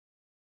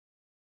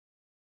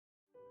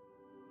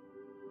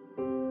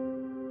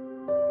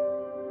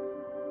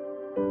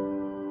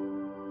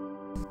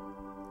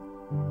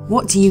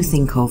What do you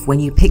think of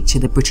when you picture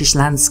the British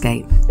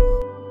landscape?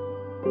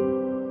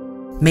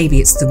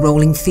 Maybe it's the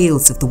rolling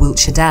fields of the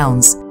Wiltshire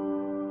Downs,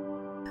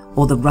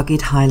 or the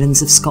rugged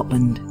Highlands of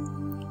Scotland.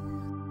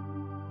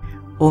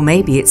 Or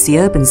maybe it's the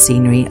urban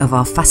scenery of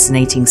our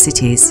fascinating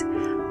cities,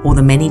 or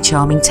the many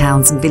charming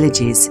towns and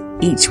villages,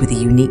 each with a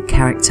unique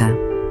character.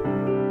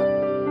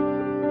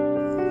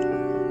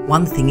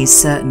 One thing is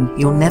certain,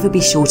 you'll never be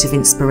short of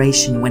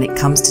inspiration when it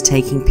comes to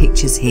taking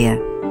pictures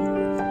here.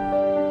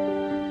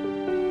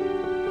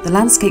 The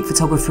Landscape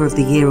Photographer of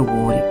the Year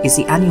Award is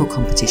the annual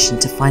competition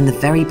to find the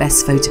very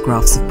best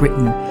photographs of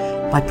Britain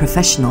by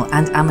professional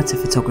and amateur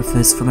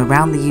photographers from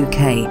around the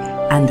UK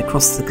and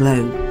across the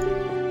globe.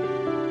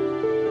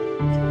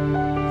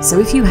 So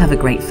if you have a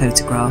great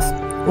photograph,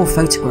 or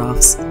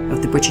photographs,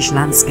 of the British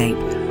landscape,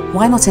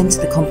 why not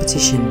enter the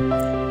competition,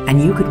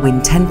 and you could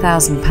win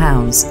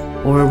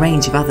 £10,000 or a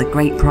range of other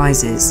great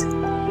prizes.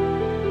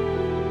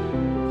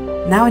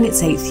 Now in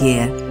its 8th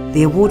year,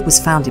 the award was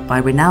founded by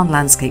renowned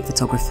landscape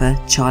photographer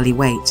Charlie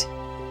Waite.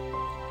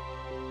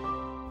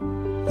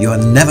 You are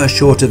never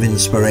short of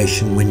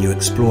inspiration when you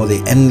explore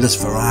the endless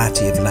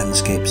variety of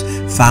landscapes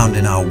found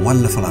in our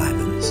wonderful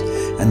islands,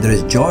 and there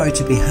is joy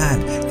to be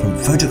had from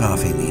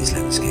photographing these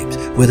landscapes,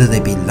 whether they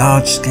be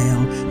large scale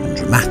and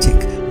dramatic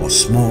or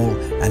small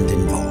and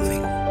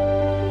involving.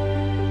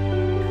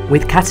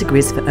 With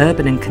categories for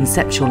urban and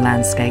conceptual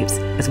landscapes,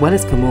 as well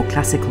as for more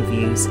classical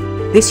views,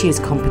 this year's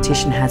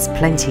competition has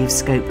plenty of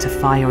scope to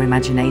fire your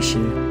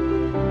imagination.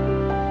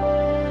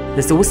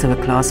 There's also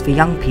a class for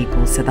young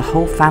people so the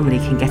whole family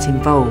can get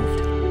involved.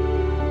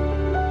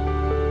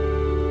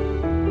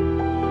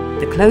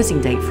 The closing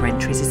date for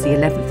entries is the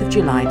 11th of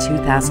July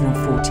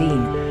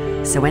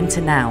 2014, so enter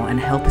now and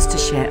help us to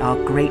share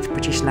our great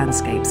British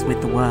landscapes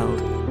with the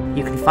world.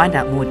 You can find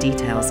out more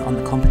details on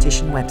the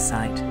competition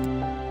website.